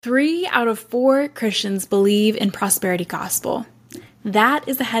3 out of 4 Christians believe in prosperity gospel. That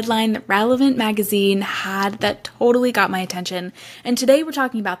is the headline that Relevant Magazine had that totally got my attention. And today we're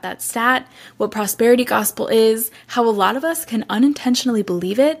talking about that stat, what prosperity gospel is, how a lot of us can unintentionally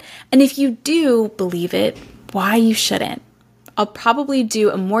believe it, and if you do believe it, why you shouldn't. I'll probably do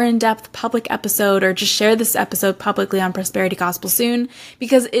a more in-depth public episode or just share this episode publicly on prosperity gospel soon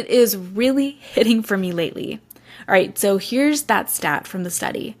because it is really hitting for me lately. All right, so here's that stat from the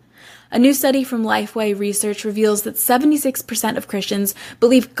study. A new study from Lifeway Research reveals that 76% of Christians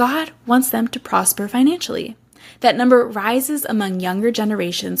believe God wants them to prosper financially. That number rises among younger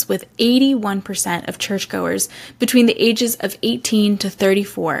generations, with 81% of churchgoers between the ages of 18 to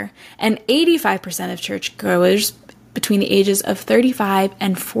 34 and 85% of churchgoers between the ages of 35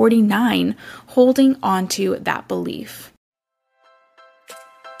 and 49 holding onto that belief.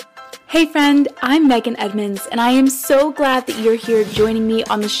 Hey friend, I'm Megan Edmonds, and I am so glad that you're here joining me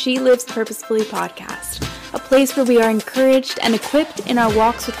on the She Lives Purposefully podcast, a place where we are encouraged and equipped in our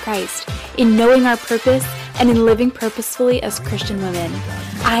walks with Christ, in knowing our purpose, and in living purposefully as Christian women.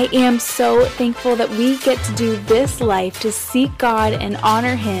 I am so thankful that we get to do this life to seek God and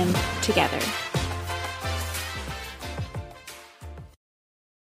honor Him together.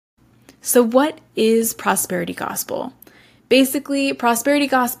 So what is prosperity gospel? Basically, prosperity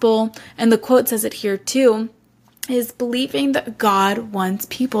gospel, and the quote says it here too, is believing that God wants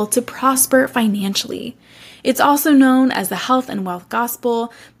people to prosper financially. It's also known as the health and wealth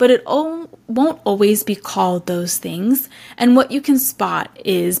gospel, but it won't always be called those things. And what you can spot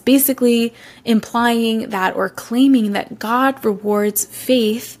is basically implying that or claiming that God rewards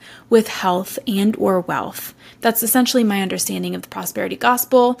faith with health and or wealth. That's essentially my understanding of the prosperity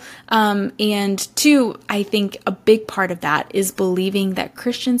gospel. And two, I think a big part of that is believing that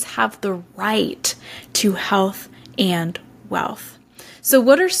Christians have the right to health and wealth. So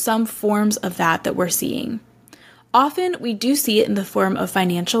what are some forms of that we're seeing? Often we do see it in the form of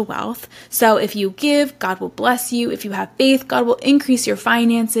financial wealth. So if you give, God will bless you. If you have faith, God will increase your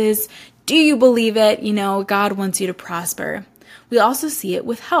finances. Do you believe it? God wants you to prosper. We also see it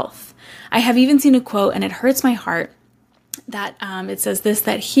with health. I have even seen a quote, and it hurts my heart, that it says this,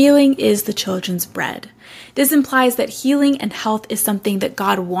 that healing is the children's bread. This implies that healing and health is something that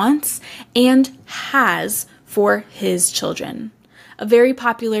God wants and has for His children. A very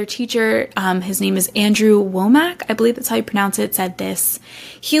popular teacher, his name is Andrew Wommack, I believe that's how you pronounce it, said this: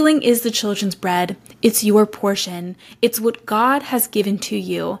 healing is the children's bread. It's your portion. It's what God has given to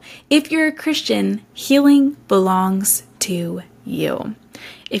you. If you're a Christian, healing belongs to you.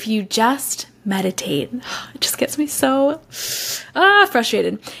 If you just meditate, it just gets me so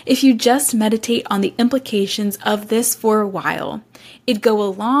frustrated. If you just meditate on the implications of this for a while, it'd go a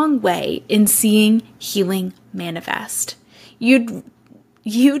long way in seeing healing manifest.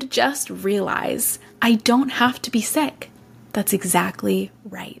 You'd just realize, I don't have to be sick. That's exactly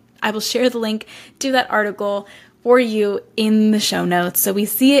right. I will share the link to that article for you in the show notes. So we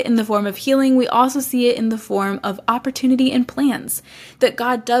see it in the form of healing. We also see it in the form of opportunity and plans, that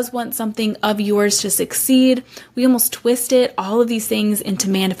God does want something of yours to succeed. We almost twist it, all of these things, into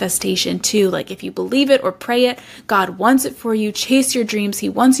manifestation too. Like if you believe it or pray it, God wants it for you. Chase your dreams. He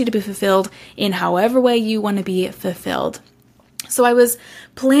wants you to be fulfilled in however way you want to be fulfilled. So I was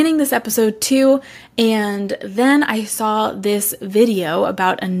planning this episode too, and then I saw this video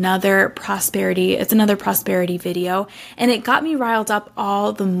about another prosperity video, and it got me riled up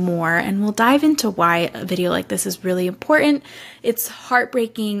all the more, and we'll dive into why a video like this is really important. It's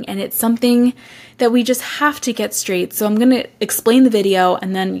heartbreaking, and it's something that we just have to get straight. So I'm going to explain the video,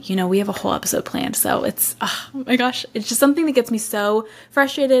 and then, we have a whole episode planned. So it's, oh my gosh, it's just something that gets me so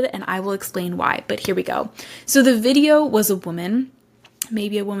frustrated, and I will explain why, but here we go. So the video was a woman,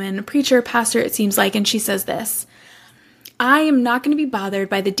 maybe a woman, a preacher, pastor, it seems like, and she says this: I am not going to be bothered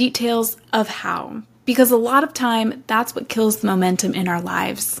by the details of how, because a lot of time that's what kills the momentum in our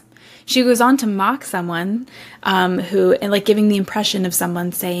lives. She goes on to mock someone giving the impression of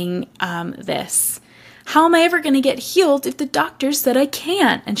someone saying this: how am I ever going to get healed if the doctor said I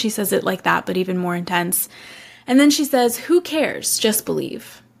can't? And she says it like that, but even more intense. And then she says, who cares? Just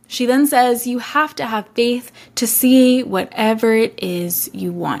believe. She then says, you have to have faith to see whatever it is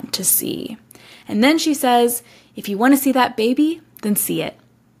you want to see. And then she says, if you want to see that baby, then see it.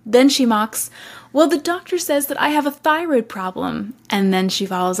 Then she mocks, well, the doctor says that I have a thyroid problem. And then she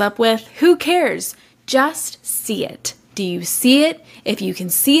follows up with, who cares? Just see it. Do you see it? If you can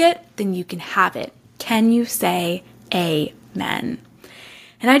see it, then you can have it. Can you say amen?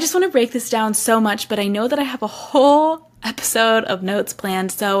 And I just want to break this down so much, but I know that I have a whole episode of notes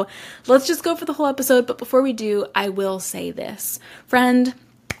planned, so let's just go for the whole episode. But before we do, I will say this. Friend,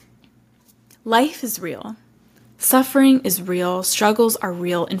 Life is real. Suffering is real, struggles are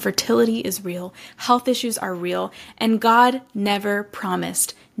real, infertility is real, health issues are real, and God never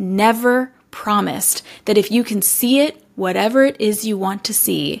promised that if you can see it, whatever it is you want to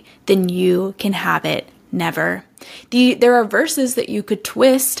see, then you can have it. Never. There are verses that you could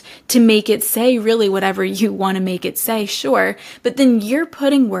twist to make it say really whatever you want to make it say, sure, but then you're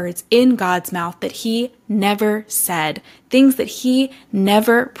putting words in God's mouth that he never said, things that he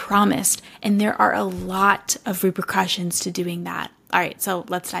never promised, and there are a lot of repercussions to doing that. All right, so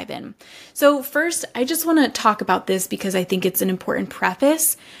let's dive in. So first, I just want to talk about this because I think it's an important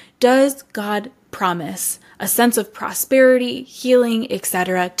preface. Does God promise a sense of prosperity, healing,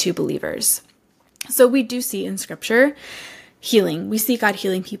 etc. to believers? So we do see in Scripture healing. We see God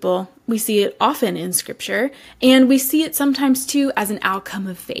healing people. We see it often in Scripture, and we see it sometimes too as an outcome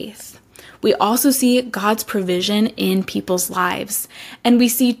of faith. We also see God's provision in people's lives. And we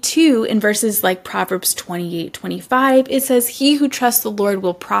see too in verses like Proverbs 28:25, it says, "He who trusts the Lord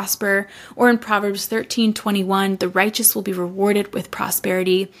will prosper." Or in Proverbs 13:21, "The righteous will be rewarded with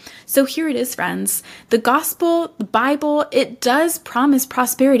prosperity." So here it is, friends. The gospel, the Bible, it does promise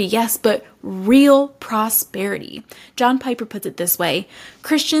prosperity, yes, but real prosperity. John Piper puts it this way: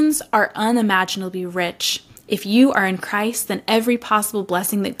 Christians are unimaginably rich. If you are in Christ, then every possible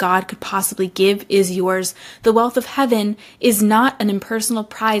blessing that God could possibly give is yours. The wealth of heaven is not an impersonal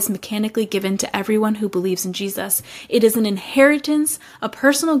prize mechanically given to everyone who believes in Jesus. It is an inheritance, a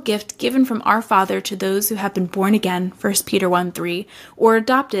personal gift given from our Father to those who have been born again, 1 Peter 1:3, or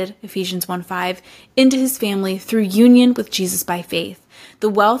adopted, Ephesians 1:5, into his family through union with Jesus by faith. The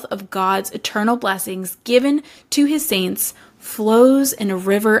wealth of God's eternal blessings given to his saints flows in a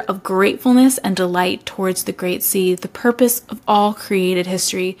river of gratefulness and delight towards the great sea, the purpose of all created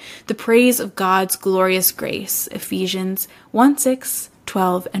history, the praise of God's glorious grace, Ephesians 1:6,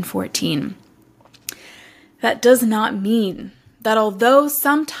 12, and 14. That does not mean that although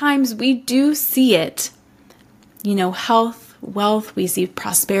sometimes we do see it, health, wealth, we see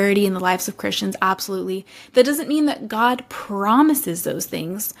prosperity in the lives of Christians, absolutely. That doesn't mean that God promises those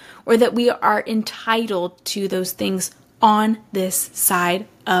things or that we are entitled to those things on this side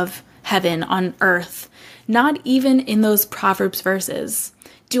of heaven, on earth. Not even in those Proverbs verses.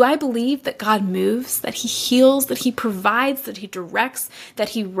 Do I believe that God moves, that he heals, that he provides, that he directs, that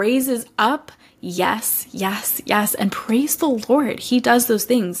he raises up? Yes, yes, yes. And praise the Lord, he does those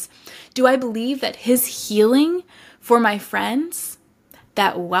things. Do I believe that his healing for my friends,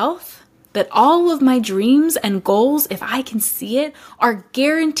 that wealth, that all of my dreams and goals, if I can see it, are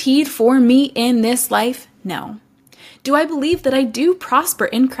guaranteed for me in this life? No. Do I believe that I do prosper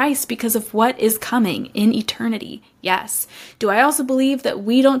in Christ because of what is coming in eternity? Yes. Do I also believe that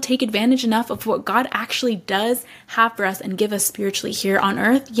we don't take advantage enough of what God actually does have for us and give us spiritually here on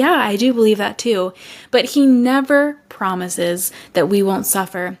earth? Yeah, I do believe that too. But he never promises that we won't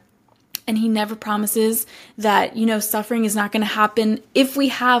suffer. And he never promises that, suffering is not going to happen if we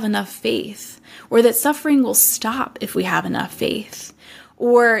have enough faith, or that suffering will stop if we have enough faith,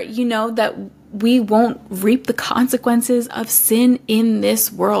 or, that we won't reap the consequences of sin in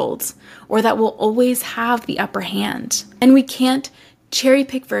this world, or that we'll always have the upper hand. And we can't cherry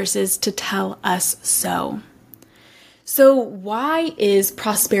pick verses to tell us so. So why is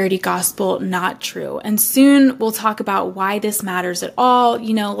prosperity gospel not true? And soon we'll talk about why this matters at all,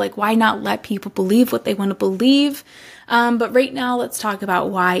 why not let people believe what they want to believe. But right now, let's talk about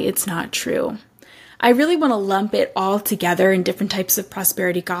why it's not true. I really want to lump it all together in different types of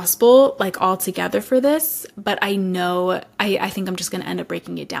prosperity gospel, all together for this, but I know, I think I'm just going to end up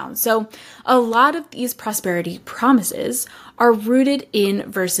breaking it down. So a lot of these prosperity promises are rooted in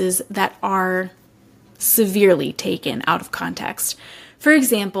verses that are severely taken out of context. For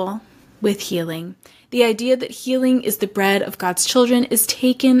example, with healing, the idea that healing is the bread of God's children is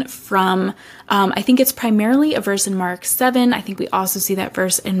taken from, I think it's primarily a verse in Mark 7. I think we also see that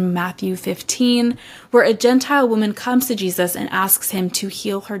verse in Matthew 15, where a Gentile woman comes to Jesus and asks him to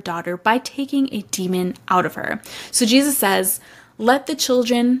heal her daughter by taking a demon out of her. So Jesus says, "Let the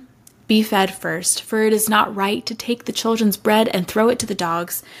children be fed first, for it is not right to take the children's bread and throw it to the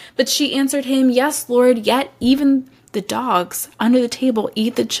dogs." But she answered him, "Yes, Lord, yet even the dogs under the table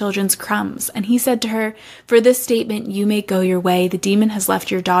eat the children's crumbs." And he said to her, "For this statement you may go your way. The demon has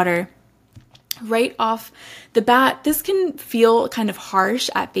left your daughter." Right off the bat, this can feel kind of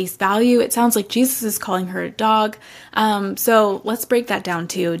harsh at face value. It sounds like Jesus is calling her a dog. So let's break that down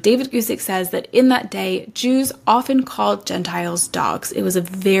too. David Guzik says that in that day, Jews often called Gentiles dogs. It was a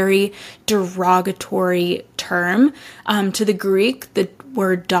very derogatory term. To the Greek, the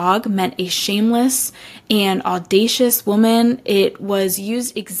word dog meant a shameless and audacious woman. It was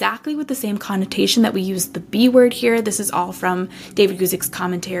used exactly with the same connotation that we use the B word here. This is all from David Guzik's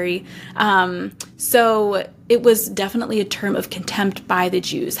commentary. So it was definitely a term of contempt by the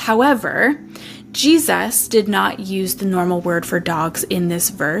Jews. However, Jesus did not use the normal word for dogs in this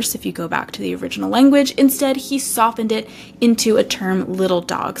verse, if you go back to the original language. Instead, he softened it into a term, little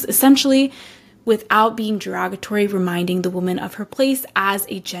dogs, essentially without being derogatory, reminding the woman of her place as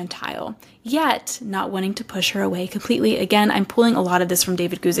a Gentile, yet not wanting to push her away completely. Again, I'm pulling a lot of this from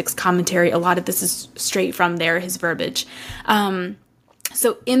David Guzik's commentary. A lot of this is straight from there, his verbiage.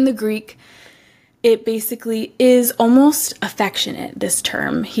 So in the Greek, it basically is almost affectionate, this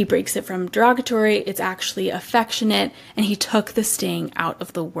term. He breaks it from derogatory, it's actually affectionate, and he took the sting out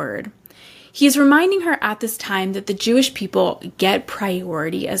of the word. He's reminding her at this time that the Jewish people get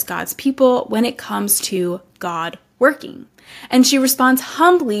priority as God's people when it comes to God working. And she responds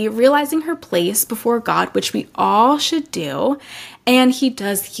humbly, realizing her place before God, which we all should do, and he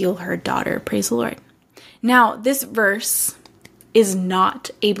does heal her daughter. Praise the Lord. Now, this verse is not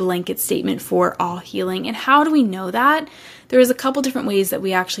a blanket statement for all healing. And how do we know that? There's a couple different ways that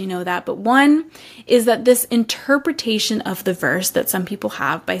we actually know that, but one is that this interpretation of the verse that some people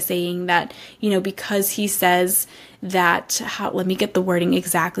have by saying that, because he says that, let me get the wording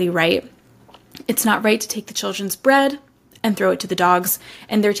exactly right. It's not right to take the children's bread and throw it to the dogs,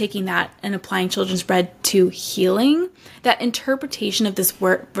 and they're taking that and applying children's bread to healing. That interpretation of this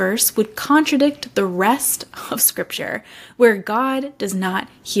verse would contradict the rest of Scripture, where God does not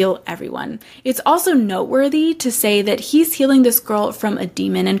heal everyone. It's also noteworthy to say that he's healing this girl from a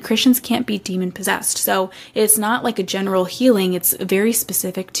demon, and Christians can't be demon possessed. So it's not like a general healing. It's very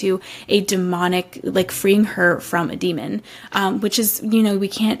specific to a demonic, like freeing her from a demon, which is, we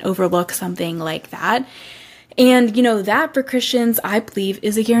can't overlook something like that. And, that for Christians, I believe,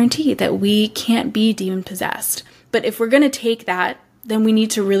 is a guarantee that we can't be demon possessed. But if we're going to take that, then we need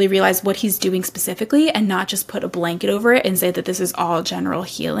to really realize what he's doing specifically and not just put a blanket over it and say that this is all general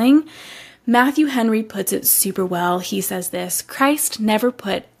healing. Matthew Henry puts it super well. He says this: Christ never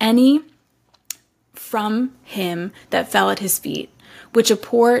put any from him that fell at his feet, which a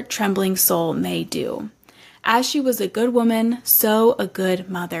poor trembling soul may do. As she was a good woman, so a good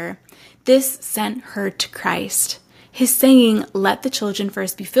mother. This sent her to Christ. His saying, "Let the children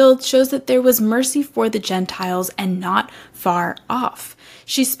first be filled," shows that there was mercy for the Gentiles and not far off.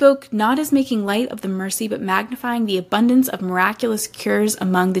 She spoke not as making light of the mercy, but magnifying the abundance of miraculous cures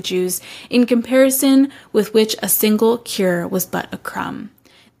among the Jews, in comparison with which a single cure was but a crumb.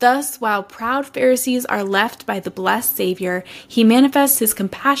 Thus, while proud Pharisees are left by the blessed Savior, he manifests his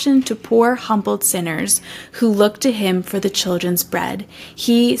compassion to poor, humbled sinners who look to him for the children's bread.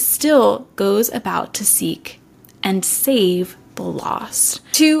 He still goes about to seek and save the lost.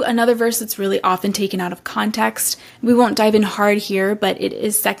 To another verse that's really often taken out of context. We won't dive in hard here, but it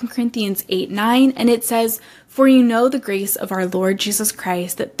is 2 Corinthians 8:9, and it says, "For you know the grace of our Lord Jesus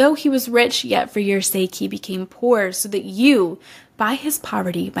Christ, that though he was rich, yet for your sake he became poor, so that you, by his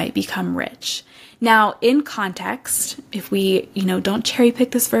poverty, might become rich." Now, in context, if we, don't cherry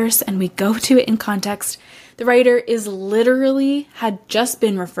pick this verse and we go to it in context, the writer is literally had just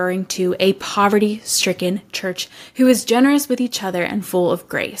been referring to a poverty-stricken church who is generous with each other and full of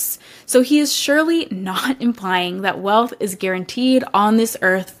grace. So he is surely not implying that wealth is guaranteed on this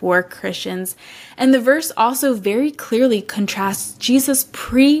earth for Christians. And the verse also very clearly contrasts Jesus'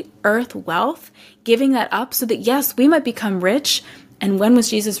 pre-earth wealth, giving that up so that, yes, we might become rich. And when was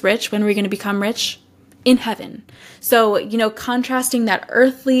Jesus rich? When are we going to become rich? In heaven. So, contrasting that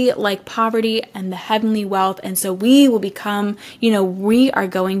earthly like poverty and the heavenly wealth. And so we will become, we are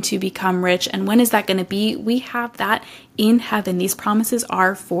going to become rich. And when is that going to be? We have that in heaven. These promises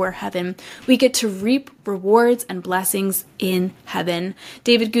are for heaven. We get to reap rewards and blessings in heaven.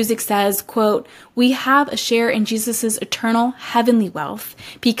 David Guzik says, quote, "We have a share in Jesus's eternal heavenly wealth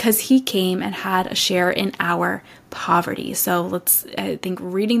because he came and had a share in our poverty." So I think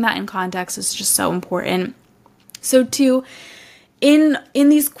reading that in context is just so important. So too, in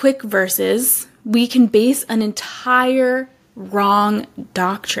these quick verses, we can base an entire wrong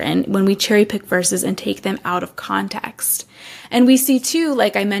doctrine when we cherry pick verses and take them out of context. And we see too,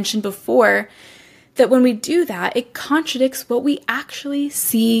 like I mentioned before, that when we do that, it contradicts what we actually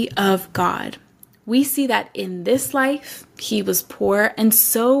see of God. We see that in this life, he was poor, and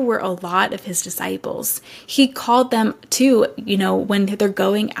so were a lot of his disciples. He called them to, when they're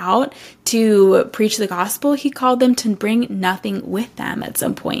going out to preach the gospel, he called them to bring nothing with them at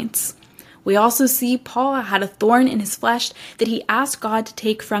some points. We also see Paul had a thorn in his flesh that he asked God to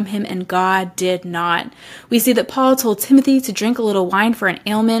take from him, and God did not. We see that Paul told Timothy to drink a little wine for an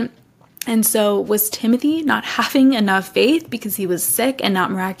ailment. And so was Timothy not having enough faith because he was sick and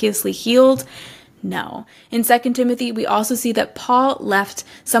not miraculously healed? No. In 2 Timothy, we also see that Paul left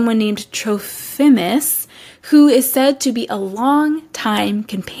someone named Trophimus, who is said to be a long-time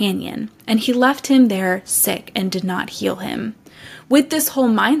companion, and he left him there sick and did not heal him. With this whole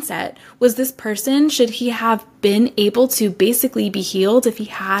mindset, was this person, should he have been able to basically be healed if he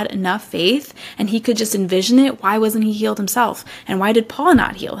had enough faith and he could just envision it? Why wasn't he healed himself? And why did Paul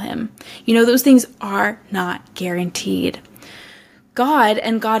not heal him? Those things are not guaranteed. God,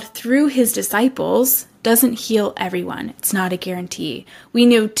 and God through his disciples, doesn't heal everyone. It's not a guarantee. We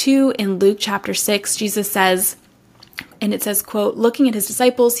know too in Luke chapter 6, Jesus says, and it says, quote, looking at his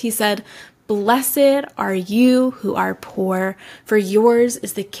disciples, he said, "Blessed are you who are poor, for yours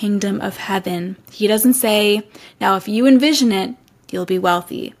is the kingdom of heaven." He doesn't say, now if you envision it, you'll be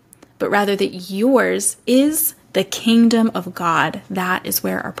wealthy, but rather that yours is the kingdom of God. That is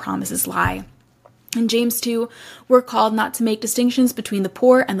where our promises lie. In James 2, we're called not to make distinctions between the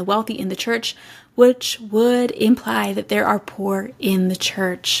poor and the wealthy in the church, which would imply that there are poor in the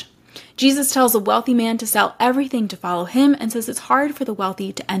church. Jesus tells a wealthy man to sell everything to follow him and says it's hard for the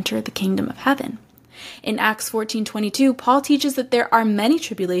wealthy to enter the kingdom of heaven. In Acts 14:22, Paul teaches that there are many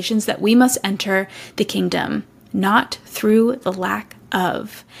tribulations that we must enter the kingdom, not through the lack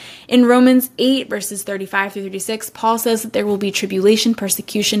of. In Romans 8, verses 35 through 36, Paul says that there will be tribulation,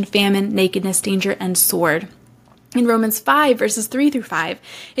 persecution, famine, nakedness, danger, and sword. In Romans 5, verses 3 through 5,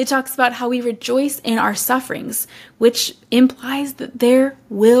 it talks about how we rejoice in our sufferings, which implies that there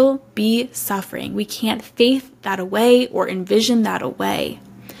will be suffering. We can't faith that away or envision that away.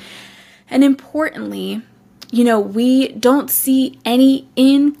 And importantly, we don't see any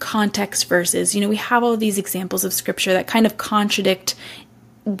in context verses. We have all these examples of scripture that kind of contradict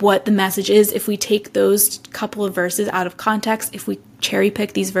what the message is if we take those couple of verses out of context, if we cherry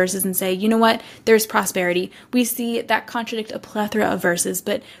pick these verses and say, there's prosperity. We see that contradict a plethora of verses,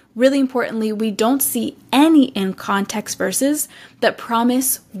 but really importantly, we don't see any in context verses that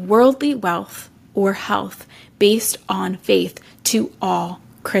promise worldly wealth or health based on faith to all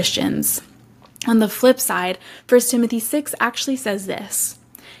Christians. On the flip side, 1 Timothy 6 actually says this: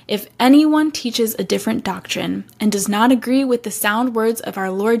 if anyone teaches a different doctrine and does not agree with the sound words of our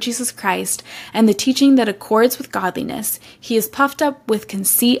Lord Jesus Christ and the teaching that accords with godliness, he is puffed up with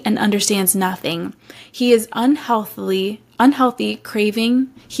conceit and understands nothing. He has an unhealthy craving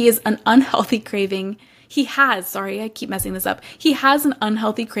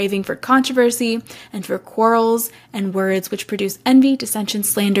for controversy and for quarrels and words which produce envy, dissension,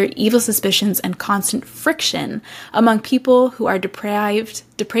 slander, evil suspicions, and constant friction among people who are depraved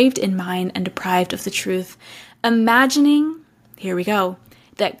in mind and deprived of the truth, imagining,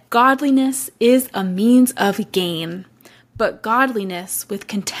 that godliness is a means of gain. But godliness with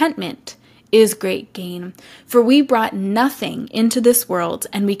contentment is great gain. For we brought nothing into this world,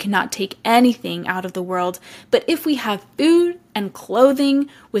 and we cannot take anything out of the world. But if we have food and clothing,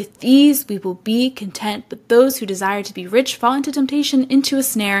 with these we will be content. But those who desire to be rich fall into temptation, into a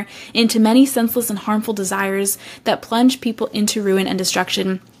snare, into many senseless and harmful desires that plunge people into ruin and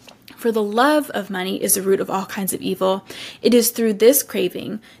destruction. For the love of money is the root of all kinds of evil. It is through this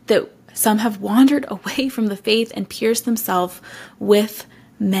craving that some have wandered away from the faith and pierced themselves with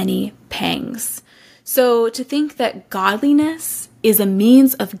many pangs. So to think that godliness is a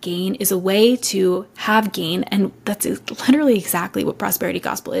means of gain, is a way to have gain, and that's literally exactly what prosperity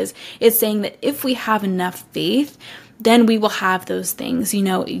gospel is. It's saying that if we have enough faith, then we will have those things.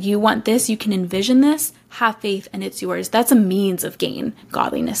 You want this, you can envision this, have faith, and it's yours. That's a means of gain,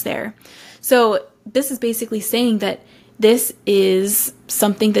 godliness there. So this is basically saying that this is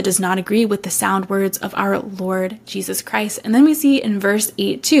something that does not agree with the sound words of our Lord Jesus Christ. And then we see in verse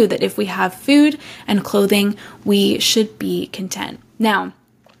 8 too, that if we have food and clothing, we should be content. Now,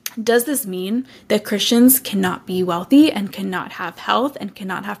 does this mean that Christians cannot be wealthy and cannot have health and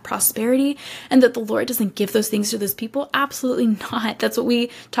cannot have prosperity, and that the Lord doesn't give those things to those people? Absolutely not. That's what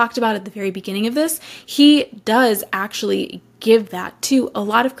we talked about at the very beginning of this. He does actually give that to a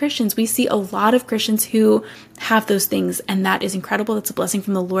lot of Christians. We see a lot of Christians who have those things, and that is incredible. That's a blessing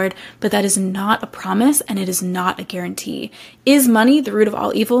from the Lord, but that is not a promise, and it is not a guarantee. Is money the root of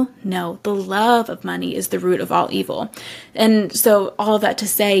all evil? No, the love of money is the root of all evil. And so all of that to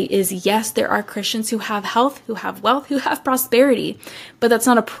say is, yes, there are Christians who have health, who have wealth, who have prosperity, but that's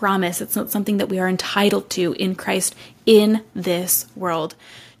not a promise. It's not something that we are entitled to in Christ in this world.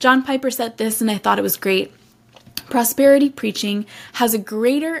 John Piper said this, and I thought it was great. Prosperity preaching has a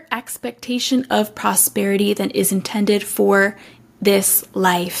greater expectation of prosperity than is intended for this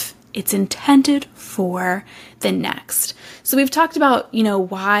life. It's intended for the next. So we've talked about,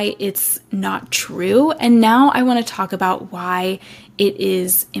 why it's not true. And now I want to talk about why it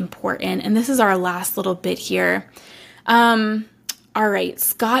is important. And this is our last little bit here. All right,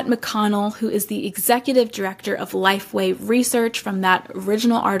 Scott McConnell, who is the executive director of Lifeway Research from that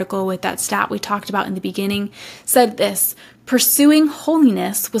original article with that stat we talked about in the beginning, said this: pursuing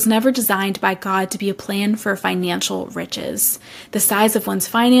holiness was never designed by God to be a plan for financial riches. The size of one's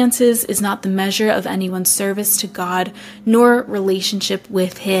finances is not the measure of anyone's service to God, nor relationship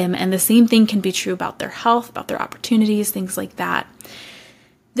with Him. And the same thing can be true about their health, about their opportunities, things like that.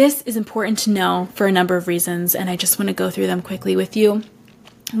 This is important to know for a number of reasons, and I just want to go through them quickly with you.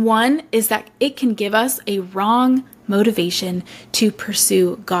 One is that it can give us a wrong motivation to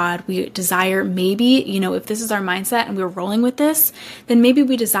pursue God. We desire maybe, if this is our mindset and we're rolling with this, then maybe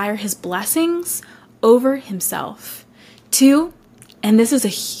we desire His blessings over Himself. Two, and this is a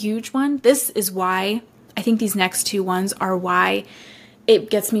huge one, this is why I think these next two ones are why it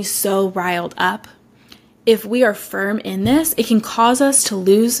gets me so riled up. If we are firm in this, it can cause us to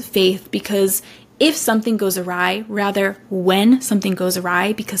lose faith, because if something goes awry, rather when something goes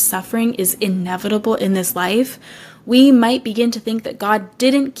awry, because suffering is inevitable in this life, we might begin to think that God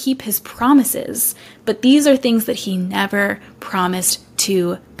didn't keep His promises. But these are things that He never promised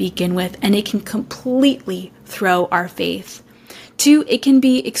to begin with, and it can completely throw our faith. Two, it can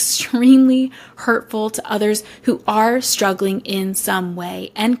be extremely hurtful to others who are struggling in some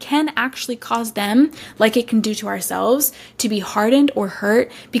way, and can actually cause them, like it can do to ourselves, to be hardened or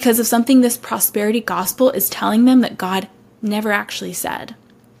hurt because of something this prosperity gospel is telling them that God never actually said.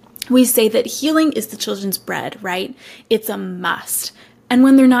 We say that healing is the children's bread, right? It's a must. And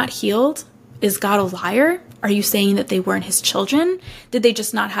when they're not healed, is God a liar? Are you saying that they weren't His children? Did they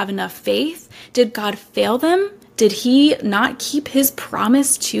just not have enough faith? Did God fail them? Did He not keep His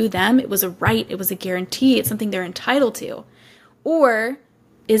promise to them? It was a right, it was a guarantee, it's something they're entitled to. Or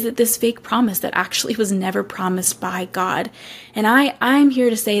is it this fake promise that actually was never promised by God? And I'm here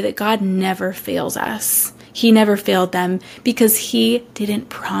to say that God never fails us. He never failed them because He didn't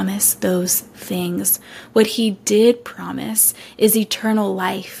promise those things. What He did promise is eternal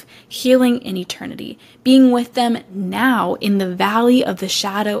life, healing in eternity, being with them now in the valley of the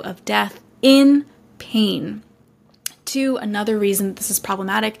shadow of death, in pain. Two, another reason that this is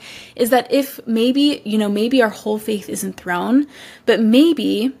problematic is that if maybe our whole faith isn't thrown, but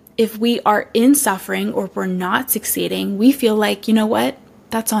maybe if we are in suffering or we're not succeeding, we feel like,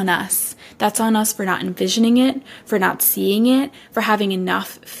 that's on us. That's on us for not envisioning it, for not seeing it, for having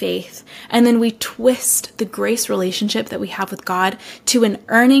enough faith. And then we twist the grace relationship that we have with God to an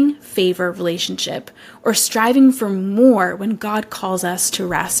earning favor relationship, or striving for more when God calls us to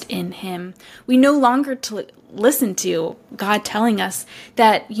rest in Him. We no longer listen to God telling us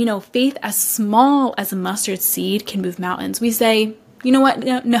that, faith as small as a mustard seed can move mountains. We say, you know what?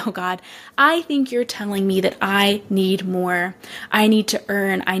 No, God, I think you're telling me that I need more. I need to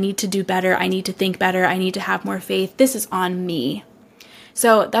earn. I need to do better. I need to think better. I need to have more faith. This is on me.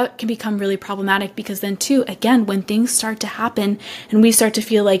 So that can become really problematic, because then too, again, when things start to happen and we start to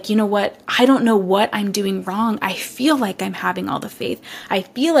feel like, I don't know what I'm doing wrong. I feel like I'm having all the faith. I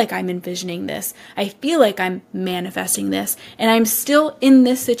feel like I'm envisioning this. I feel like I'm manifesting this, and I'm still in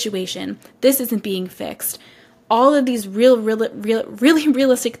this situation. This isn't being fixed. All of these really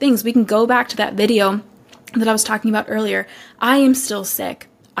realistic things. We can go back to that video that I was talking about earlier. I am still sick.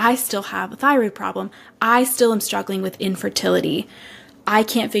 I still have a thyroid problem. I still am struggling with infertility. I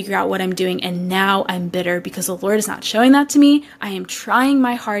can't figure out what I'm doing, and now I'm bitter because the Lord is not showing that to me. I am trying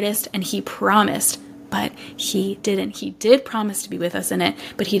my hardest, and He promised, but He didn't. He did promise to be with us in it,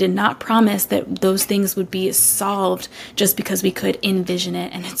 but He did not promise that those things would be solved just because we could envision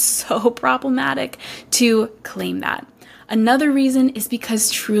it, and it's so problematic to claim that. Another reason is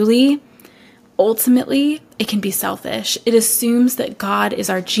because truly, ultimately, it can be selfish. It assumes that God is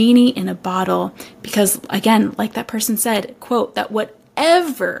our genie in a bottle because, again, like that person said, quote, that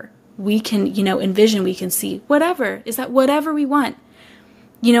whatever we can, envision, we can see, whatever we want.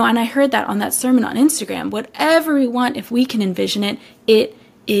 And I heard that on that sermon on Instagram. Whatever we want, if we can envision it, it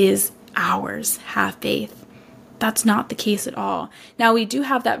is ours. Have faith. That's not the case at all. Now, we do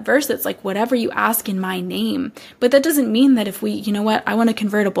have that verse that's like, whatever you ask in my name. But that doesn't mean that if we, I want a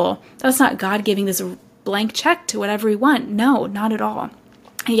convertible. That's not God giving this a blank check to whatever we want. No, not at all.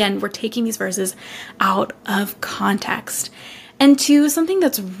 Again, we're taking these verses out of context. And two, something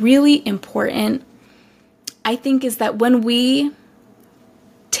that's really important, I think, is that when we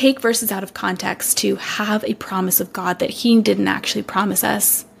take verses out of context to have a promise of God that he didn't actually promise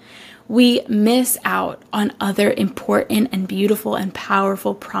us, we miss out on other important and beautiful and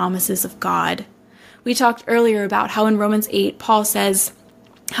powerful promises of God. We talked earlier about how in Romans 8, Paul says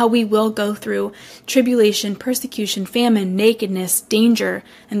how we will go through tribulation, persecution, famine, nakedness, danger,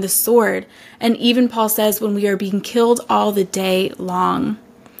 and the sword. And even Paul says when we are being killed all the day long.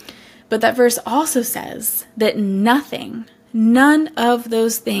 But that verse also says that none of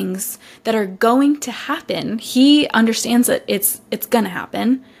those things that are going to happen, he understands that it's going to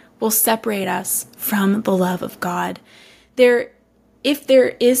happen, will separate us from the love of God. If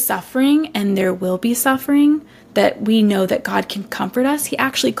there is suffering, and there will be suffering, that we know that God can comfort us. He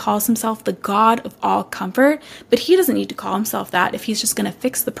actually calls himself the God of all comfort, but he doesn't need to call himself that if he's just going to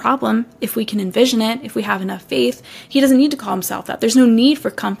fix the problem. If we can envision it, if we have enough faith, he doesn't need to call himself that. There's no need for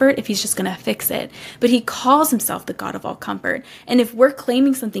comfort if he's just going to fix it. But he calls himself the God of all comfort. And if we're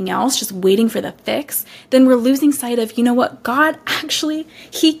claiming something else, just waiting for the fix, then we're losing sight of, you know what? God actually,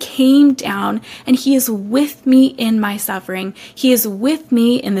 he came down and he is with me in my suffering. He is with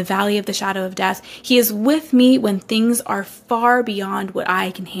me in the valley of the shadow of death. He is with me when things are far beyond what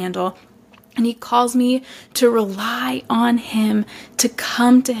I can handle. And he calls me to rely on him, to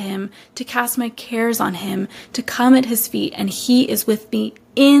come to him, to cast my cares on him, to come at his feet. And he is with me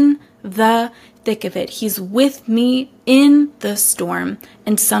in the thick of it. He's with me in the storm.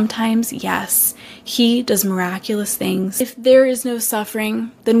 And sometimes, yes, he does miraculous things. If there is no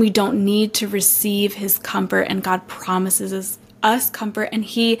suffering, then we don't need to receive his comfort. And God promises us comfort, and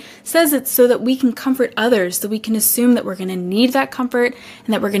he says it so that we can comfort others, so we can assume that we're going to need that comfort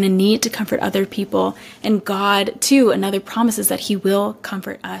and that we're going to need to comfort other people. And God, too, another promise is that he will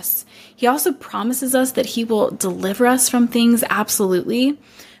comfort us. He also promises us that he will deliver us from things, absolutely,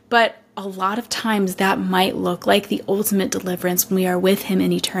 but a lot of times that might look like the ultimate deliverance when we are with him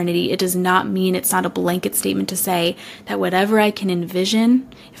in eternity. It does not mean, it's not a blanket statement to say that whatever I can envision,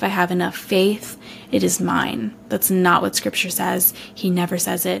 if I have enough faith, it is mine. That's not what scripture says. He never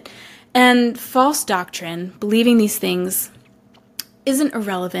says it. And false doctrine, believing these things, isn't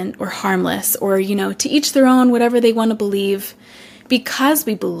irrelevant or harmless or, to each their own, whatever they want to believe. Because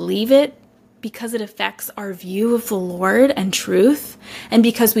we believe it, because it affects our view of the Lord and truth, and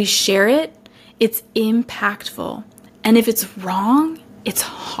because we share it, it's impactful. And if it's wrong, it's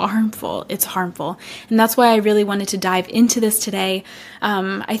harmful. It's harmful. And that's why I really wanted to dive into this today.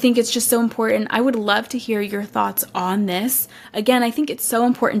 I think it's just so important. I would love to hear your thoughts on this. Again, I think it's so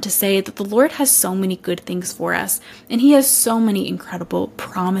important to say that the Lord has so many good things for us, and he has so many incredible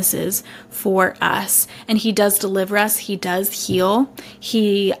promises for us. And he does deliver us. He does heal.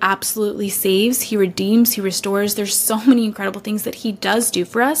 He absolutely saves. He redeems. He restores. There's so many incredible things that he does do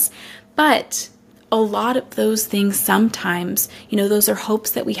for us. But a lot of those things sometimes, those are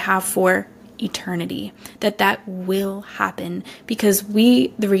hopes that we have for eternity, that will happen, because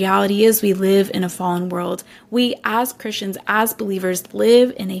the reality is we live in a fallen world. We as Christians, as believers,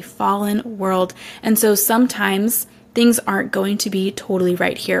 live in a fallen world. And so sometimes things aren't going to be totally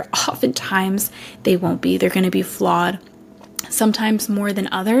right here. Oftentimes they won't be. They're going to be flawed, sometimes more than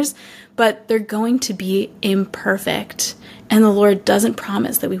others, but they're going to be imperfect. And the Lord doesn't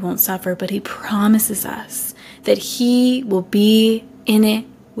promise that we won't suffer, but he promises us that he will be in it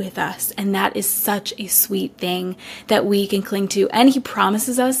with us. And that is such a sweet thing that we can cling to. And he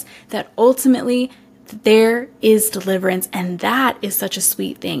promises us that ultimately there is deliverance. And that is such a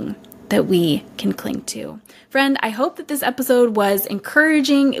sweet thing that we can cling to. Friend, I hope that this episode was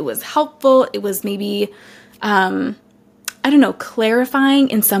encouraging. It was helpful. It was maybe, clarifying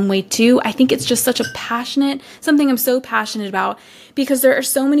in some way too. I think it's just such something I'm so passionate about, because there are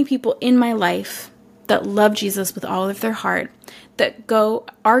so many people in my life that love Jesus with all of their heart, that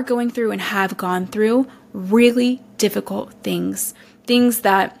are going through and have gone through really difficult things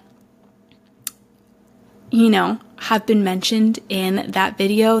that, have been mentioned in that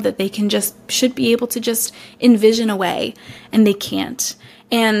video, that they should be able to just envision away, and they can't.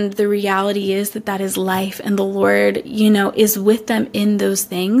 And the reality is that is life, and the Lord, is with them in those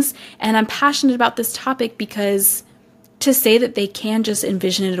things. And I'm passionate about this topic because to say that they can just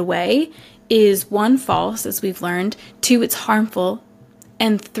envision it away is, 1, false, as we've learned, 2, it's harmful,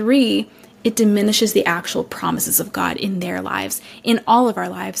 and 3, it diminishes the actual promises of God in their lives, in all of our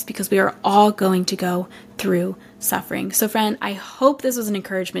lives, because we are all going to go through suffering. So friend, I hope this was an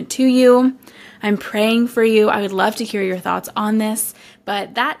encouragement to you. I'm praying for you. I would love to hear your thoughts on this,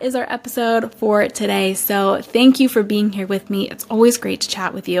 but that is our episode for today. So thank you for being here with me. It's always great to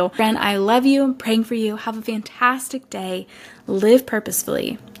chat with you. Friend, I love you. I'm praying for you. Have a fantastic day. Live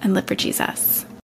purposefully and live for Jesus.